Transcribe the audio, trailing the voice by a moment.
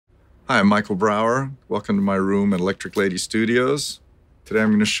Hi, I'm Michael Brauer. Welcome to my room at Electric Lady Studios. Today I'm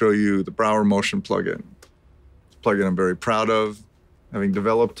going to show you the Brauer Motion plugin. It's a plugin I'm very proud of, having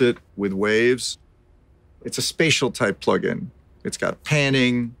developed it with Waves. It's a spatial type plugin. It's got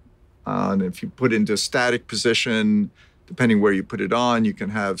panning, and if you put it into a static position, depending where you put it on, you can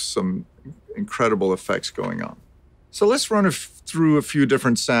have some incredible effects going on. So let's run through a few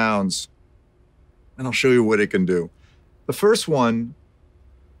different sounds, and I'll show you what it can do. The first one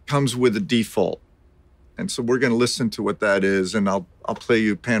comes with a default. And so we're going to listen to what that is, and I'll play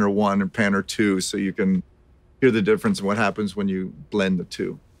you Panner 1 and Panner 2 so you can hear the difference and what happens when you blend the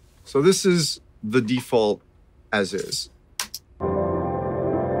two. So this is the default as is.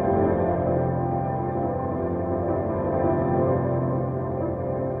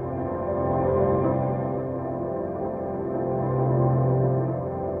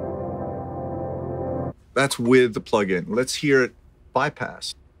 That's with the plugin. Let's hear it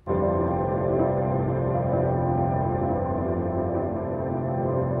bypass.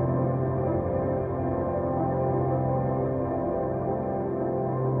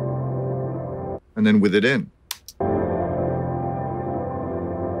 And then with it in.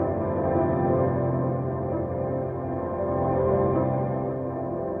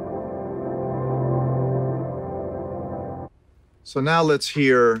 So now let's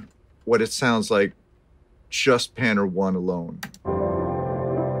hear what it sounds like just Panner 1 alone.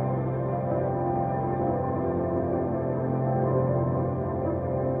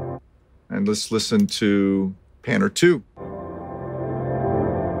 And let's listen to Panner 2.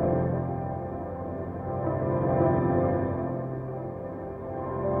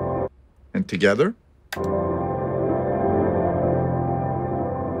 And together.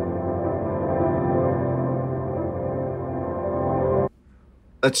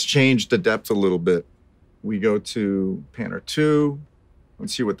 Let's change the depth a little bit. We go to Panner 2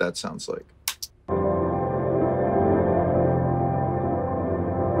 and see what that sounds like.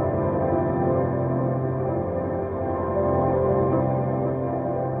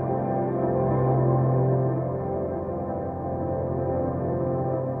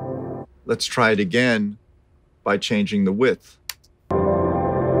 Let's try it again by changing the width.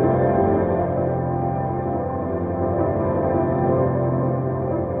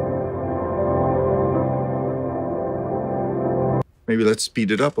 Maybe let's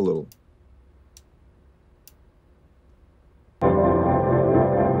speed it up a little.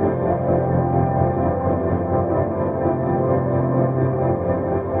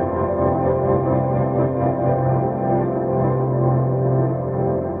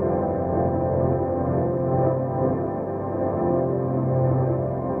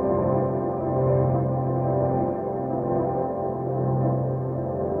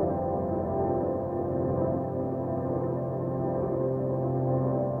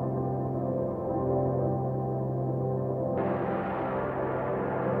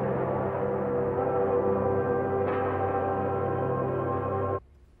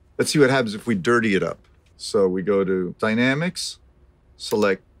 Let's see what happens if we dirty it up. So we go to Dynamics,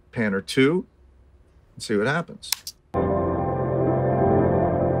 select Panner 2, and see what happens.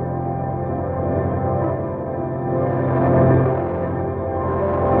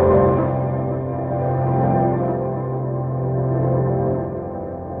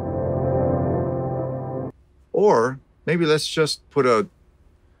 Or maybe let's just put a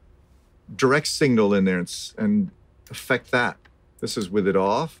direct signal in there and affect that. This is with it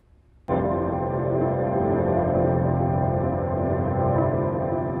off.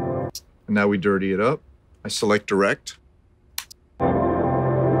 And now we dirty it up. I select direct.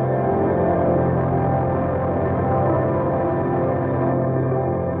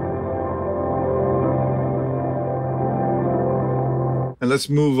 And let's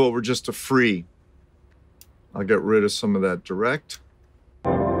move over just to free. I'll get rid of some of that direct.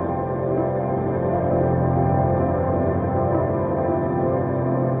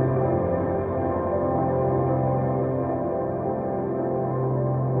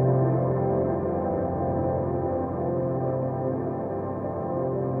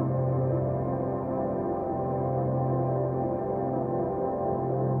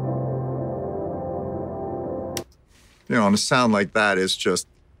 You know, on a sound like that, it's just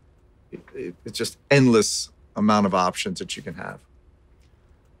endless amount of options that you can have.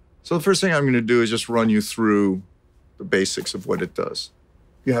 So the first thing I'm going to do is just run you through the basics of what it does.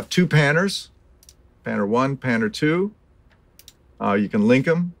 You have two panners, Panner 1, Panner 2. You can link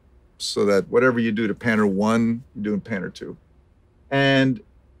them so that whatever you do to Panner 1, you do in Panner 2. And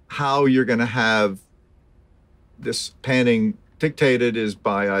how you're going to have this panning dictated is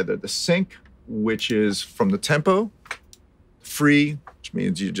by either the sync, which is from the tempo, free, which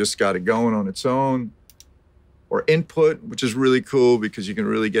means you just got it going on its own. Or input, which is really cool because you can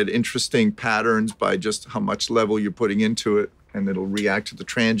really get interesting patterns by just how much level you're putting into it, and it'll react to the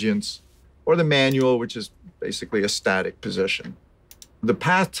transients. Or the manual, which is basically a static position. The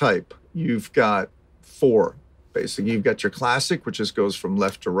path type, you've got 4. Basically, you've got your classic, which just goes from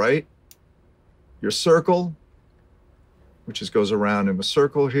left to right. Your circle, which just goes around in a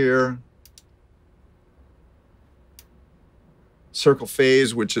circle here. Circle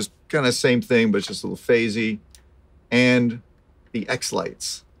phase, which is kind of same thing, but just a little phasey. And the X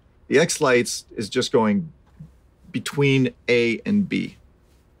lights. The X lights is just going between A and B.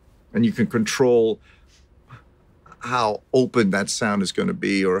 And you can control how open that sound is going to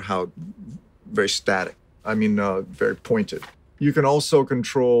be or how very static. Very pointed. You can also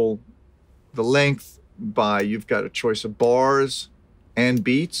control the length by, you've got a choice of bars and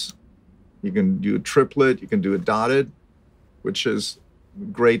beats. You can do a triplet, you can do a dotted, which is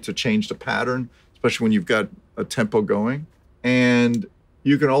great to change the pattern, especially when you've got a tempo going. And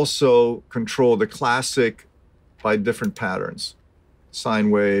you can also control the classic by different patterns,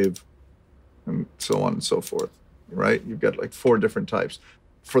 sine wave, and so on and so forth, right? You've got like 4 different types.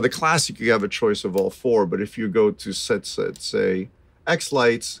 For the classic, you have a choice of all 4, but if you go to say X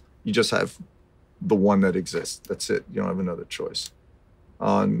lights, you just have the one that exists. That's it. You don't have another choice.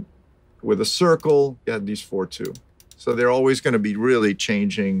 With a circle, you have these 4 too. So they're always going to be really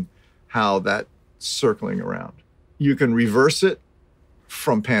changing how that circling around. You can reverse it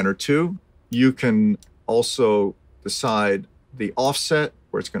from pan or 2. You can also decide the offset,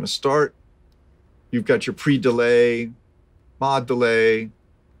 where it's going to start. You've got your pre-delay, mod delay,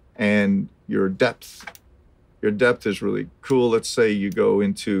 and your depth. Your depth is really cool. Let's say you go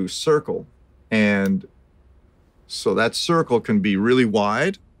into circle, and so that circle can be really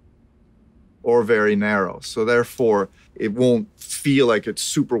wide or very narrow. So therefore, it won't feel like it's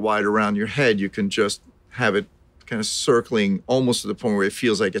super wide around your head. You can just have it kind of circling almost to the point where it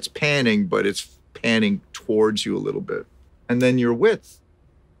feels like it's panning, but it's panning towards you a little bit. And then your width.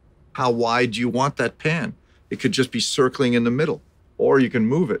 How wide do you want that pan? It could just be circling in the middle, or you can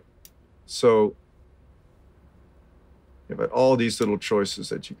move it. So you've got all these little choices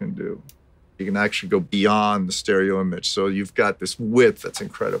that you can do. You can actually go beyond the stereo image. So you've got this width that's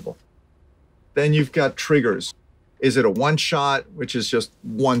incredible. Then you've got triggers. Is it a one shot, which is just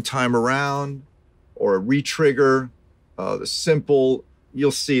one time around, or a re-trigger? The simple,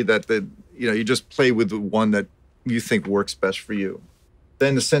 you'll see that you just play with the one that you think works best for you.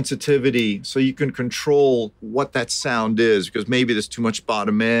 Then the sensitivity, so you can control what that sound is, because maybe there's too much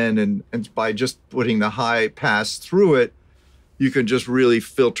bottom end, and by just putting the high pass through it, you can just really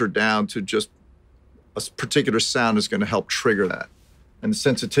filter down to just a particular sound is going to help trigger that. And the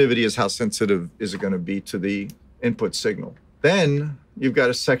sensitivity is how sensitive is it going to be to the input signal. Then you've got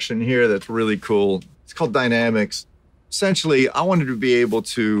a section here that's really cool. It's called dynamics. Essentially, I wanted to be able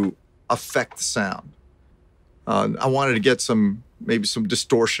to affect the sound. I wanted to get maybe some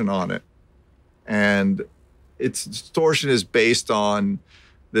distortion on it. And its distortion is based on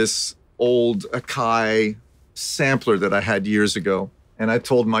this old Akai sampler that I had years ago. And I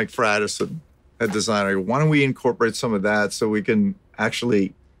told Mike Fratis, a designer, why don't we incorporate some of that so we can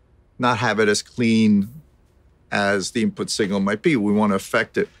actually not have it as clean as the input signal might be. We want to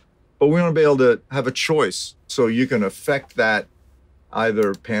affect it, but we want to be able to have a choice. So you can affect that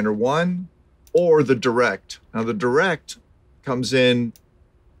either panner 1 or the direct. Now the direct comes in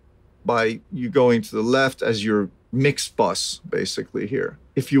by you going to the left as your mix bus, basically here.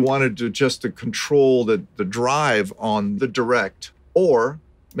 If you wanted to control the drive on the direct, or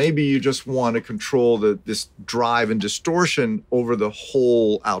maybe you just want to control this drive and distortion over the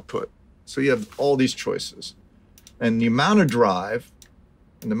whole output. So you have all these choices. And the amount of drive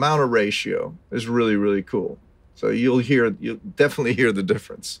and the amount of ratio is really, really cool. So you'll definitely hear the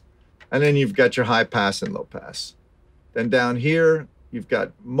difference. And then you've got your high pass and low pass. Then down here, you've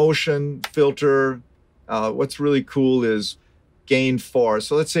got motion, filter. What's really cool is gain far.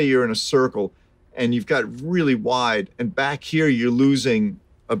 So let's say you're in a circle and you've got really wide, and back here you're losing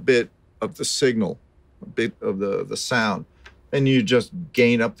a bit of the signal, a bit of the sound. And you just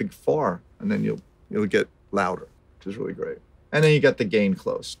gain up the far, and then you'll get louder, which is really great. And then you got the gain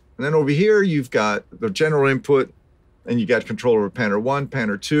close. And then over here, you've got the general input, and you got control over panner 1,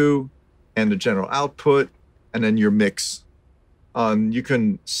 panner 2, and the general output, and then your mix. You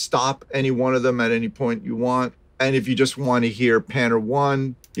can stop any one of them at any point you want. And if you just want to hear panner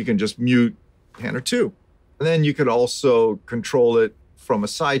 1, you can just mute panner 2. And then you could also control it from a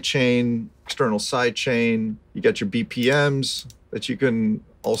side chain, external side chain. You got your BPMs that you can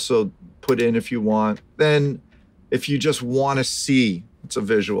also put in if you want. Then if you just want to see It's a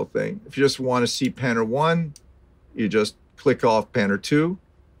visual thing. If you just want to see panner 1, you just click off panner 2.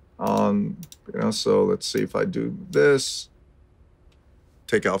 So let's see if I do this,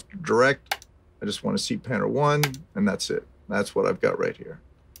 take off direct. I just want to see panner 1, and that's it. That's what I've got right here.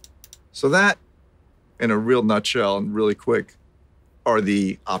 So that, in a real nutshell and really quick, are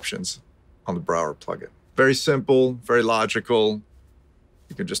the options on the Brauer plugin. Very simple, very logical.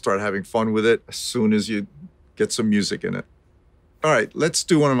 You can just start having fun with it as soon as you get some music in it. All right, let's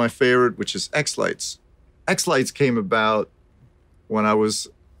do one of my favorite, which is X-Lights. X-Lights came about when I was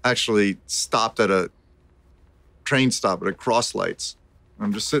actually stopped at a train stop at a cross lights.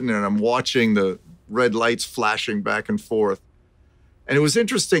 I'm just sitting there and I'm watching the red lights flashing back and forth. And it was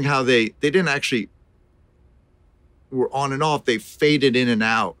interesting how they didn't actually were on and off, they faded in and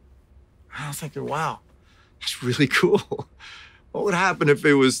out. I was thinking, wow, that's really cool. What would happen if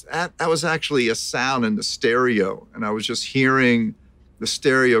it was, that was actually a sound in the stereo, and I was just hearing the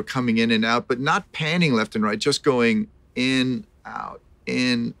stereo coming in and out, but not panning left and right, just going in, out,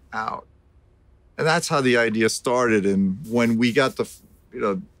 in, out. And that's how the idea started. And when we got the,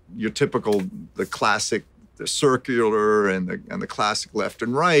 your typical, the classic, the circular and the classic left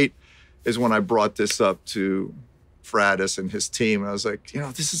and right, is when I brought this up to Fratis and his team. I was like,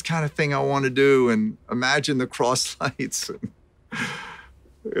 this is the kind of thing I want to do. And imagine the cross lights. And,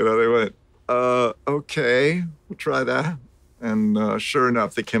 they went, okay, we'll try that. And sure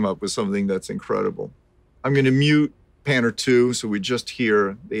enough, they came up with something that's incredible. I'm going to mute panner 2, so we just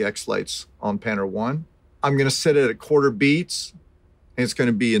hear the X-Lights on panner 1. I'm going to set it at 1/4 beats, and it's going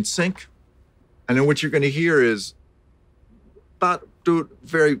to be in sync. And then what you're going to hear is about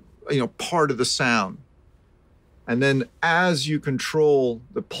very, part of the sound. And then as you control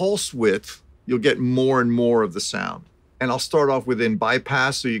the pulse width, you'll get more and more of the sound. And I'll start off within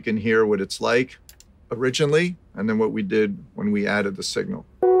bypass so you can hear what it's like originally, and then what we did when we added the signal.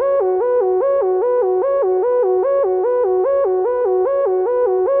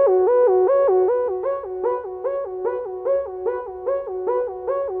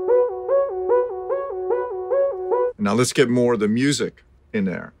 Now let's get more of the music in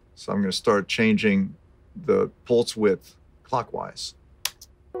there. So I'm going to start changing the pulse width clockwise.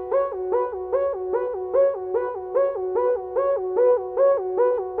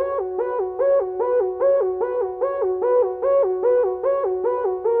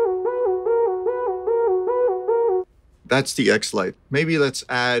 That's the X-Light. Maybe let's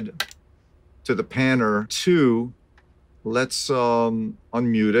add to the panner 2. Let's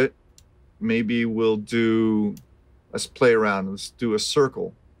unmute it. Maybe we'll do, let's play around. Let's do a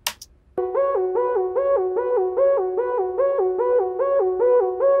circle.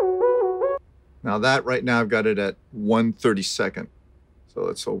 Now that right now I've got it at 1/32. So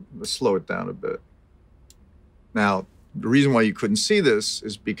let's slow it down a bit. Now, the reason why you couldn't see this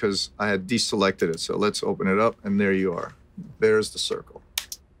is because I had deselected it. So let's open it up, and there you are. There's the circle.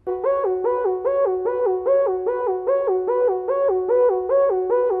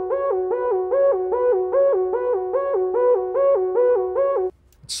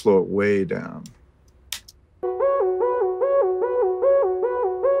 Let's slow it way down.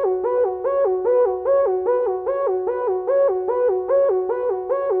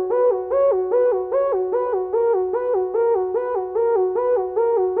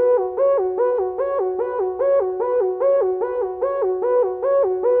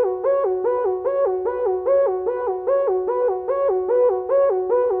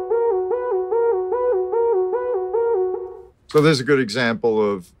 So there's a good example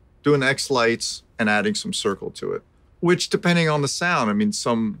of doing X-Lights and adding some circle to it, which depending on the sound,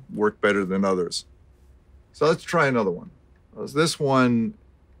 some work better than others. So let's try another one. This one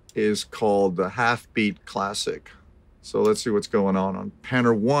is called the half-beat classic. So let's see what's going on. On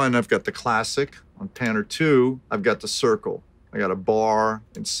panner 1, I've got the classic. On panner 2, I've got the circle. I got a bar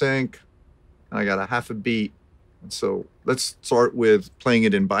in sync, and I got a half a beat. And so let's start with playing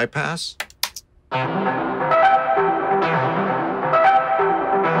it in bypass.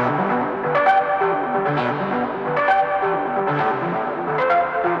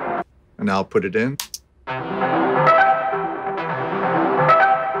 And now I'll put it in.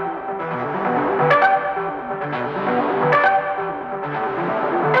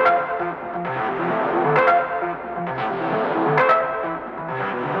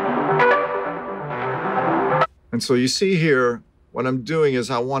 And so you see here, what I'm doing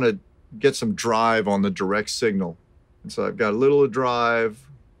is I want to get some drive on the direct signal. And so I've got a little drive,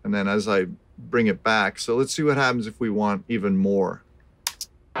 and then as I bring it back, so let's see what happens if we want even more.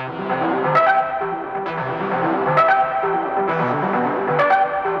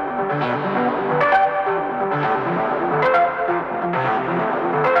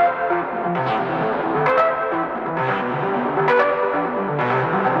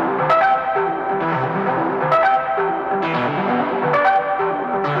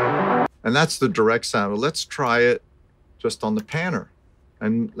 And that's the direct sound. Well, let's try it just on the panner.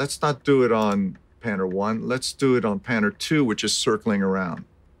 And let's not do it on panner 1. Let's do it on panner 2, which is circling around.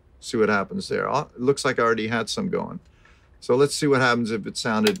 See what happens there. Oh, it looks like I already had some going. So let's see what happens if it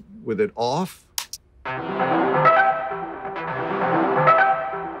sounded with it off.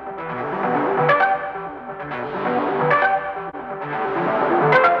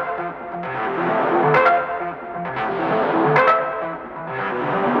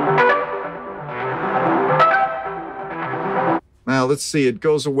 Now let's see, it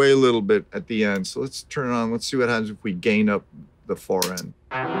goes away a little bit at the end. So let's turn it on. Let's see what happens if we gain up the far end.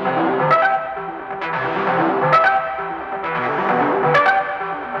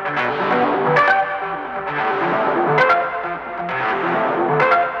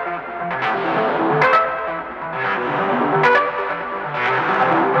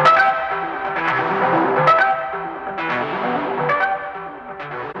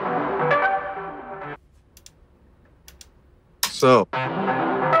 So.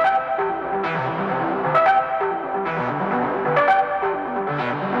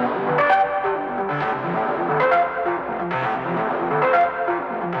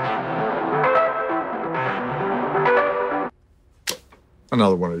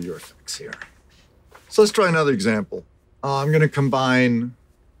 Another one of your effects here. So let's try another example. I'm going to combine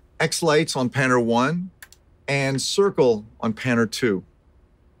X lights on panner 1 and circle on panner 2.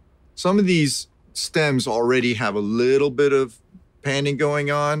 Some of these stems already have a little bit of panning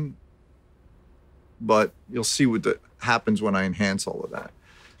going on, but you'll see what happens when I enhance all of that.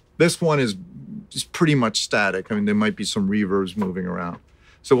 This one is just pretty much static. I mean, there might be some reverbs moving around.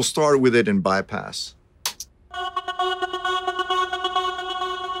 So we'll start with it in bypass.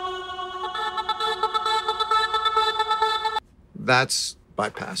 That's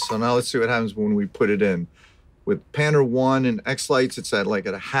bypass. So now let's see what happens when we put it in. With panner 1 and X lights, it's at like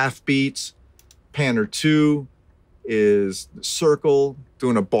at a half beats. Panner 2 is the circle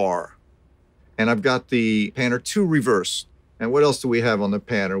doing a bar. And I've got the panner 2 reversed. And what else do we have on the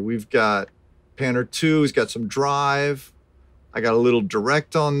panner? We've got panner 2 has got some drive. I got a little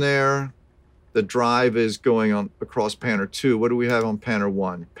direct on there. The drive is going on across panner 2. What do we have on panner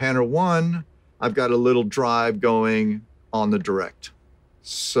 1? Panner 1, I've got a little drive going on the direct.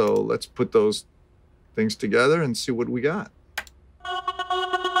 So let's put those things together and see what we got.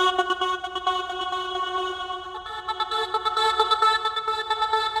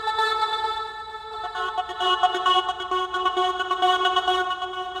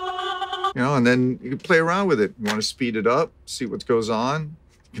 You know, and then you can play around with it. You want to speed it up, see what goes on.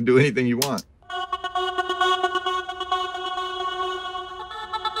 You can do anything you want.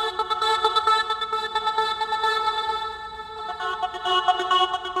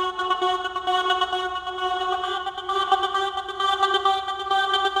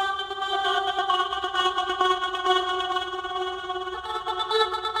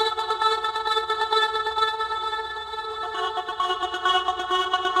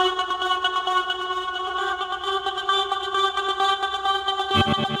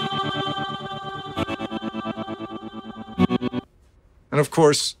 And of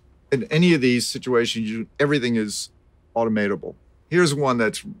course, in any of these situations, everything is automatable. Here's one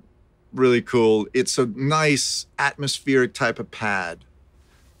that's really cool. It's a nice atmospheric type of pad.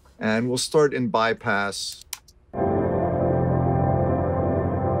 And we'll start in bypass.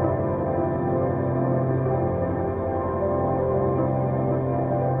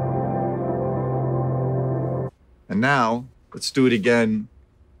 And now, let's do it again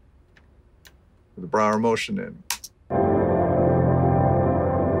with the Brauer motion in.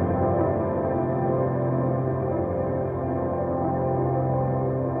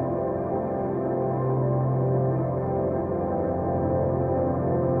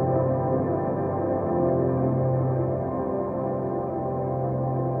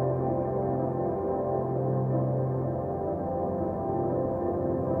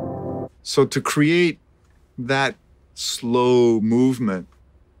 So to create that slow movement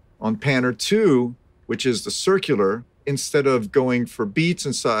on panner 2, which is the circular, instead of going for beats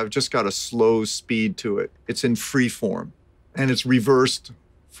and stuff, I've just got a slow speed to it. It's in free form and it's reversed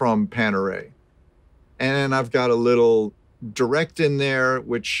from panner A. And I've got a little direct in there,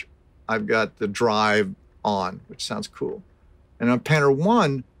 which I've got the drive on, which sounds cool. And on panner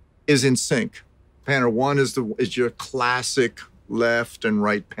 1 is in sync. Panner 1 is your classic left and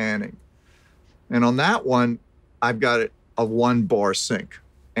right panning. And on that one, I've got a 1-bar sync.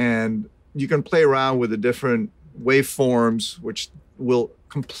 And you can play around with the different waveforms, which will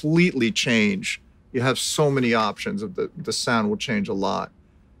completely change. You have so many options. The sound will change a lot.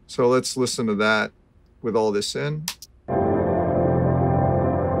 So let's listen to that with all this in.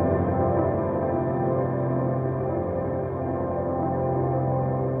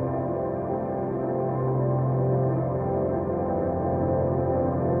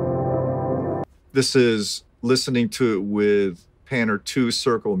 This is listening to it with Panner 2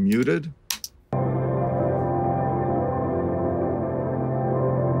 circle muted.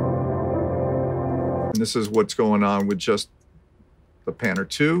 And this is what's going on with just the Panner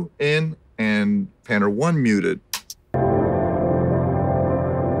 2 in and Panner 1 muted.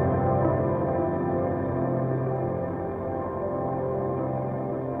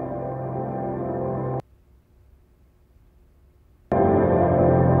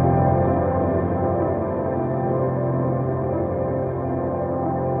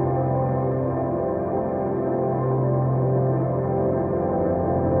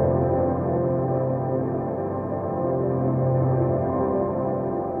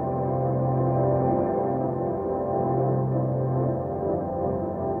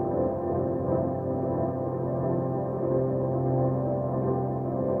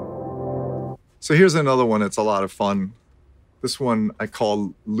 So here's another one that's a lot of fun. This one I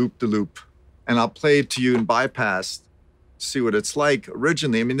call Loop de Loop. And I'll play it to you in bypass, see what it's like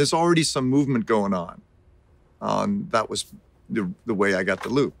originally. I mean, there's already some movement going on. That was the way I got the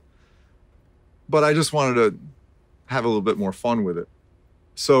loop. But I just wanted to have a little bit more fun with it.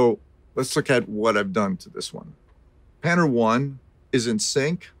 So let's look at what I've done to this one. Panner 1 is in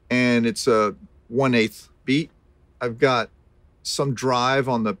sync, and it's a 1/8 beat. I've got some drive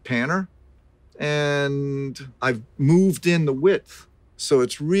on the panner, and I've moved in the width. So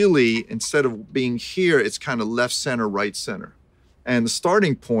it's really, instead of being here, it's kind of left center, right center. And the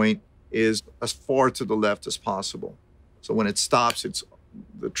starting point is as far to the left as possible. So when it stops,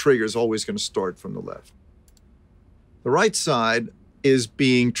 the trigger is always going to start from the left. The right side is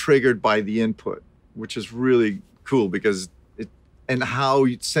being triggered by the input, which is really cool because and how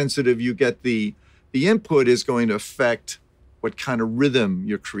sensitive you get the input is going to affect what kind of rhythm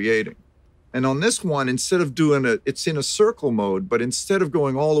you're creating. And on this one, instead of doing it's in a circle mode, but instead of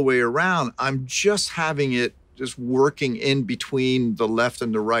going all the way around, I'm just having it just working in between the left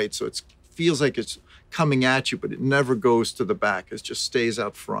and the right. So it feels like it's coming at you, but it never goes to the back. It just stays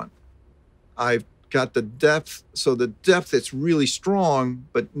out front. I've got the depth. So the depth, it's really strong,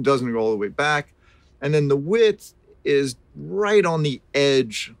 but it doesn't go all the way back. And then the width is right on the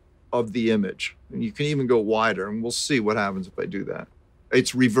edge of the image. And you can even go wider, and we'll see what happens if I do that.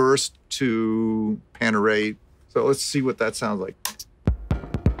 It's reversed to Panner 8. So let's see what that sounds like.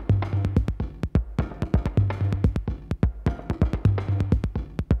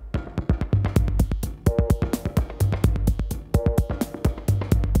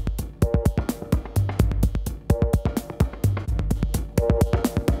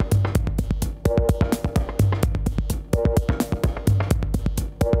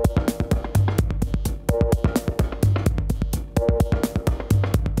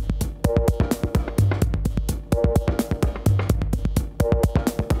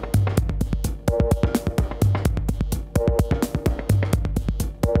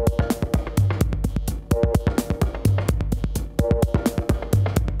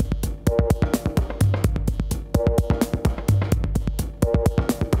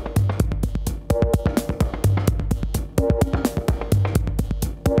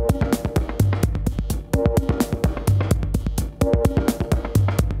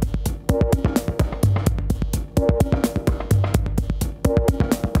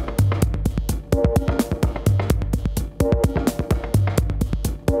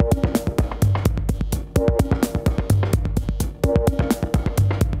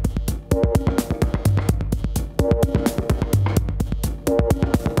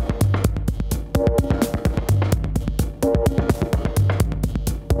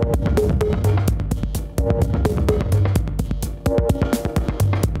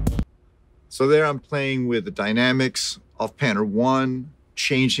 So there I'm playing with the dynamics of Panner 1,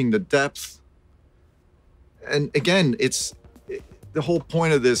 changing the depth. And again, the whole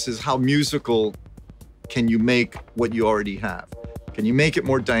point of this is how musical can you make what you already have? Can you make it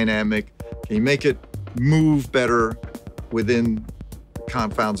more dynamic? Can you make it move better within the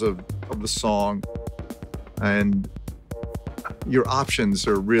confounds of the song? And your options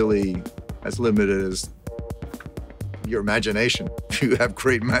are really as limited as your imagination. If you have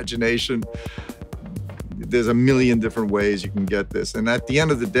great imagination, there's a million different ways you can get this. And at the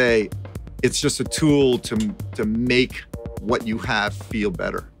end of the day, it's just a tool to make what you have feel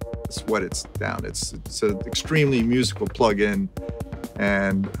better. That's what it's down. It's an extremely musical plugin,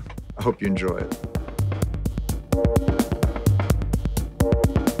 and I hope you enjoy it.